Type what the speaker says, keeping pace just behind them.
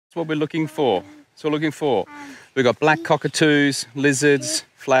That's what we're looking for. That's what we're looking for. We've got black cockatoos, lizards,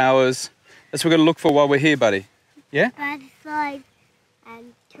 flowers. That's what we're going to look for while we're here, buddy. Yeah? Butterfly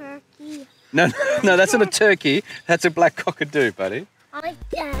and turkey. No, that's not a turkey. That's a black cockatoo, buddy.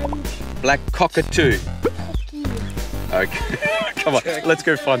 Black cockatoo. Turkey. Okay. Come on, let's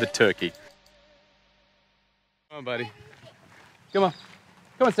go find the turkey. Come on, buddy. Come on.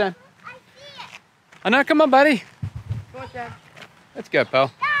 Come on, Sam. I see it. I know, come on, buddy. Come on, Sam. Let's go,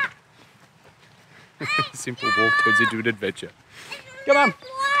 pal. Simple walk turns into an adventure. Come on.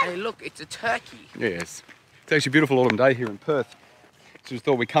 Hey, look, it's a turkey. Yes. It's actually a beautiful autumn day here in Perth. So we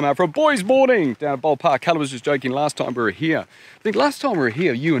thought we'd come out for a boys' morning down at Bold Park. Kaleb was just joking last time we were here. I think last time we were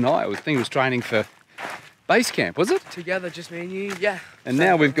here, you and I was training for base camp, was it? Together, just me and you, yeah. And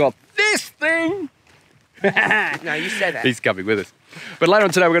now we've got this thing. No, you said that. He's coming with us. But later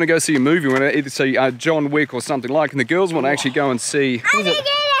on today, we're going to go see a movie. We're going to either see John Wick or something like. And the girls want to actually go and see. What is it?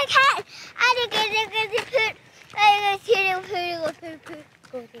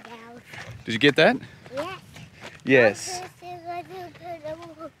 Did you get that? Yes.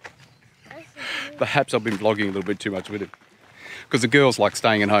 Perhaps I've been vlogging a little bit too much with him. Because the girls like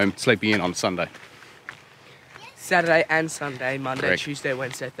staying at home, sleeping in on Sunday. Saturday and Sunday, Monday, Correct. Tuesday,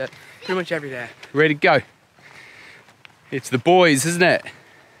 Wednesday, Thursday, pretty much every day. Ready to go. It's the boys, isn't it?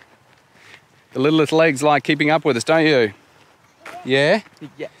 The little legs like keeping up with us, don't you? Yeah?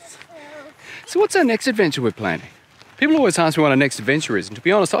 Yes. So what's our next adventure we're planning? People always ask me what our next adventure is, and to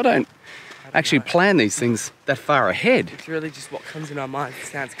be honest, I don't actually plan these things that far ahead. It's really just what comes in our mind. If it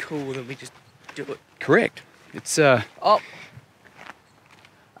sounds cool, then we just do it. Correct. It's, stay on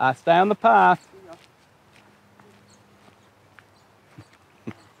the path.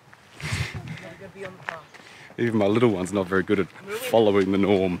 Even my little one's not very good at following the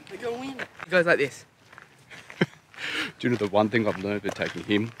norm. We're going to win. It goes like this. Do you know the one thing I've learned with taking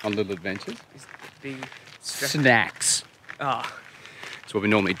him on little adventures? Is being Snacks. Ah. So what we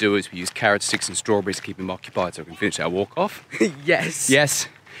normally do is we use carrot sticks and strawberries to keep him occupied so we can finish our walk off. Yes. Yes.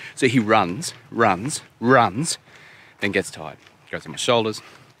 So he runs, then gets tired. Goes on my shoulders,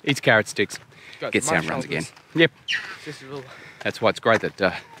 eats carrot sticks, gets down, runs again. Yep. Just a little. That's why it's great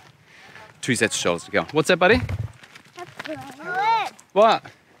that 2 sets of shoulders to go. What's that, buddy? Do it. What?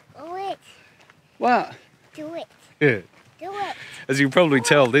 Do it. What? Do it. Yeah. Do it. As you can probably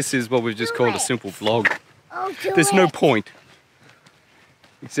tell, this is what we've just called a simple vlog. Oh, do There's it. no point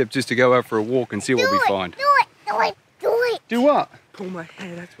except just to go out for a walk and see what we find. Do it. Do it. Do it. Do what? Pull my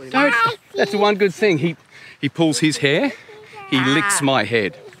hair, that's what it Don't. means. That's the one good thing. He pulls his hair, he licks my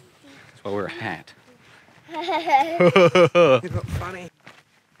head. That's why I wear a hat. It's not funny.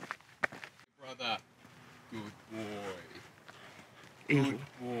 Brother, good boy. Evil.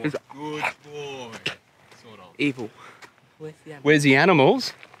 Good boy. Sort of. Evil. Where's the animal? Where's the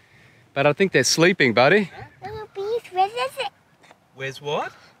animals? But I think they're sleeping, buddy. Little bees, where is it? Where's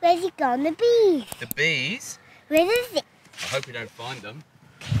what? Where's it gone, the bees? The bees. Where is it? I hope we don't find them.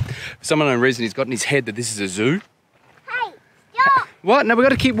 For some unknown reason, he's got in his head that this is a zoo. Hey, stop! What? No, we've got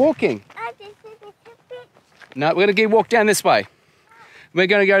to keep walking. No, we're going to keep walk down this way. We're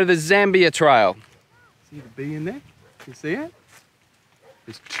going to go to the Zambia Trail. See the bee in there? You see it?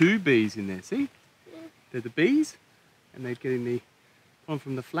 There's 2 bees in there, see? They're the bees, and they're getting the pollen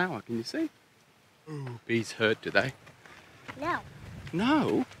from the flower. Can you see? Ooh, bees hurt, do they? No.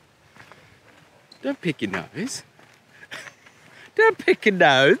 No. Don't pick your nose. Don't pick your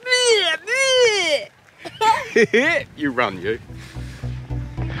nose. You run, you.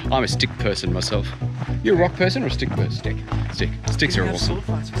 I'm a stick person myself. You a rock person or a stick person? Stick. Stick. Sticks are awesome.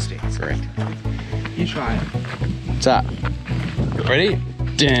 Sticks. Correct. You try it. What's up? Ready?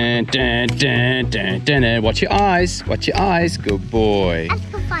 Dun, dun, dun, dun, dun, dun. Watch your eyes. Watch your eyes. Good boy. Let's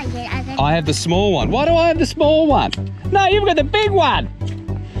go find it. I have the small one. Why do I have the small one? No, you've got the big one.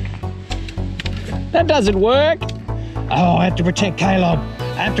 That doesn't work. Oh, I have to protect Kaleb.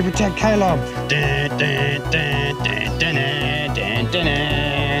 I have to protect Kaleb. Dun, dun, dun, dun, dun, dun, dun,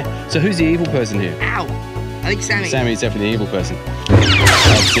 dun. So who's the evil person here? Ow! I think Sammy. Sammy's definitely the evil person.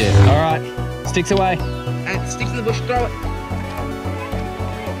 That's it. All right. Sticks away. And sticks in the bush, throw it.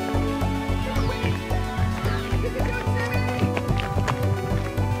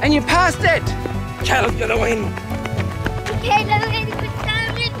 And you passed it! Kaleb's gonna win. Okay, let's go to win.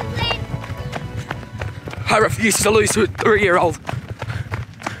 I refuse to lose to a 3-year-old.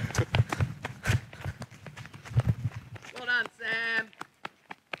 Well done, Sam.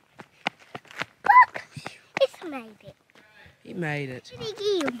 It's made it. He made it.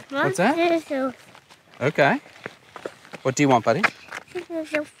 What's that? Okay. What do you want, buddy?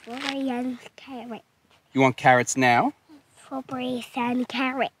 Strawberries and carrot. You want carrots now? Strawberries and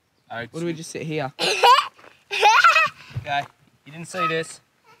carrot. Oats. Or do we just sit here? Okay, you didn't see this.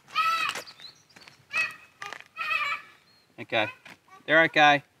 Okay, they're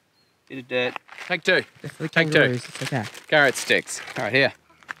okay. Bit of dirt. Take two. For the Take two. kangaroos, it's okay. Carrot sticks. All right, here.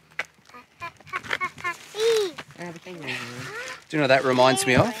 The kangaroos are in. Do you know what that reminds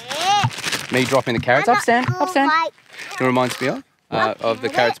me of? Me dropping the carrots. Up, Sam. Up, Sam. Do you know what it reminds me of the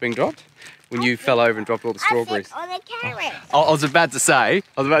carrots being dropped? When you fell over and dropped all the strawberries. On the carrot. I was about to say,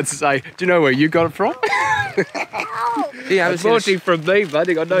 do you know where you got it from? Yeah, It's watching from me,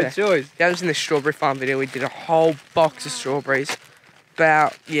 buddy. Got no choice. That was in the strawberry farm video. We did a whole box of strawberries.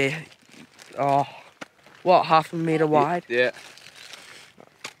 About, half a metre wide. Yeah.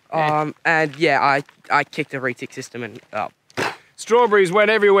 And yeah, I kicked the retic system and Strawberries went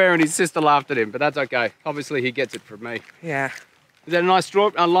everywhere and his sister laughed at him, but that's okay. Obviously, he gets it from me. yeah. Is that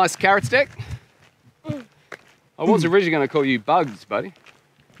a nice carrot stick? I was originally going to call you Bugs, buddy.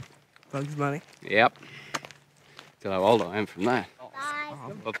 Bugs Bunny. Yep. Till how old I am from that.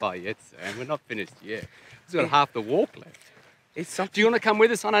 Bye. Bye-bye yet, Sam. We're not finished yet. We've got half the walk left. It's something. Do you want to come with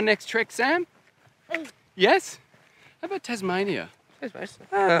us on our next trek, Sam? Yes? How about Tasmania?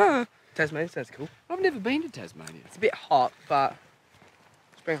 Tasmania sounds cool. I've never been to Tasmania. It's a bit hot, but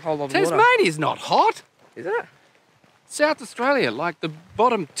it's been a whole lot of water. Tasmania's not hot. Isn't it? South Australia, like the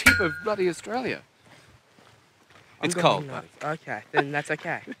bottom tip of bloody Australia. It's cold, buddy. Okay, then that's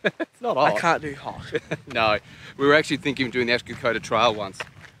okay. It's not hot. I can't do hot. No, we were actually thinking of doing the Ashkakota Trail once,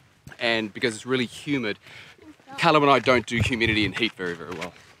 and because it's really humid, Kaleb and I don't do humidity and heat very, very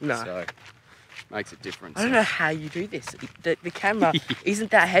well. No. So, makes it different. I don't know how you do this. The camera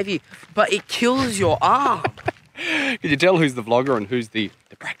isn't that heavy, but it kills your arm. Can you tell who's the vlogger and who's the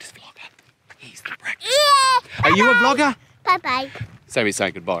practice vlogger? He's the practice vlogger. Are you a vlogger? Bye-bye. Sammy's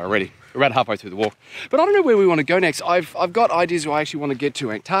saying goodbye already. We're about halfway through the walk. But I don't know where we want to go next. I've got ideas I actually want to get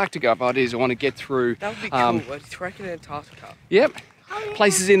to Antarctica. I've ideas I want to get through. That would be cool. We're trekking in Antarctica. Yep.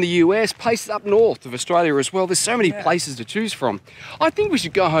 Places in the US, places up north of Australia as well. There's so many places to choose from. I think we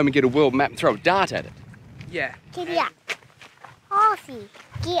should go home and get a world map and throw a dart at it. Yeah. Giddy up. Horsey.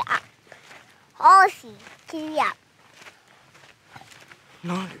 Get up. Horsey. Giddy up.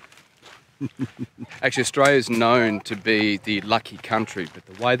 No. Actually, Australia's known to be the lucky country, but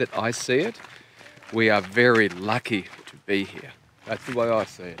the way that I see it, we are very lucky to be here. That's the way I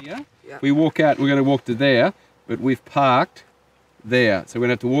see it. Yeah? Yeah. We walk out, we're going to walk to there, but we've parked there. So we're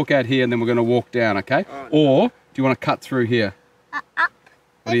going to have to walk out here and then we're going to walk down, okay? Oh, no. Or do you want to cut through here? Up.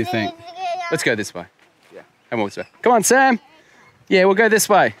 What do you think? Let's go this way. Yeah. Come on, this way. Come on, Sam. Yeah, we'll go this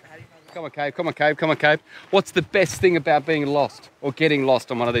way. Come on, Cave. Come on, Cave. Come on, Cave. What's the best thing about being lost or getting lost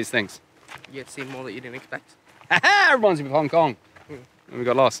on one of these things? You get to see more that you didn't expect. Ha! Reminds me of Hong Kong. And we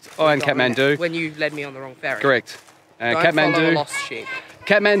got lost. Oh, and Kathmandu. When you led me on the wrong ferry. Correct. Don't follow a Kathmandu. lost sheep.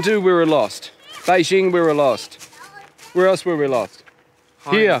 Kathmandu, we were lost. Beijing, we were lost. Where else were we lost?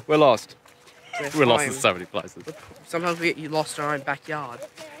 Home. Here, we're lost. We're lost in home. so many places. Sometimes we get you lost in our own backyard.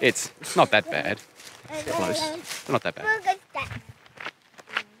 It's not that bad. It's close. Not that bad.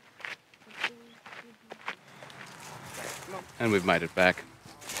 And we've made it back.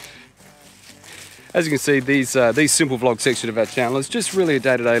 As you can see, these simple vlog section of our channel is just really a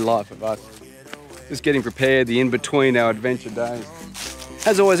day-to-day life of us. Just getting prepared, the in-between our adventure days.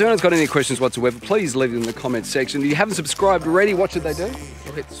 As always, if anyone's got any questions whatsoever, please leave them in the comments section. If you haven't subscribed already, what should they do?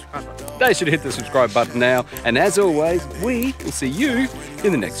 We'll hit the subscribe button. They should hit the subscribe button now. And as always, we will see you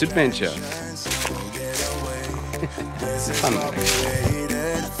in the next adventure.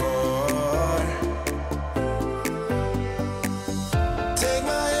 Fun.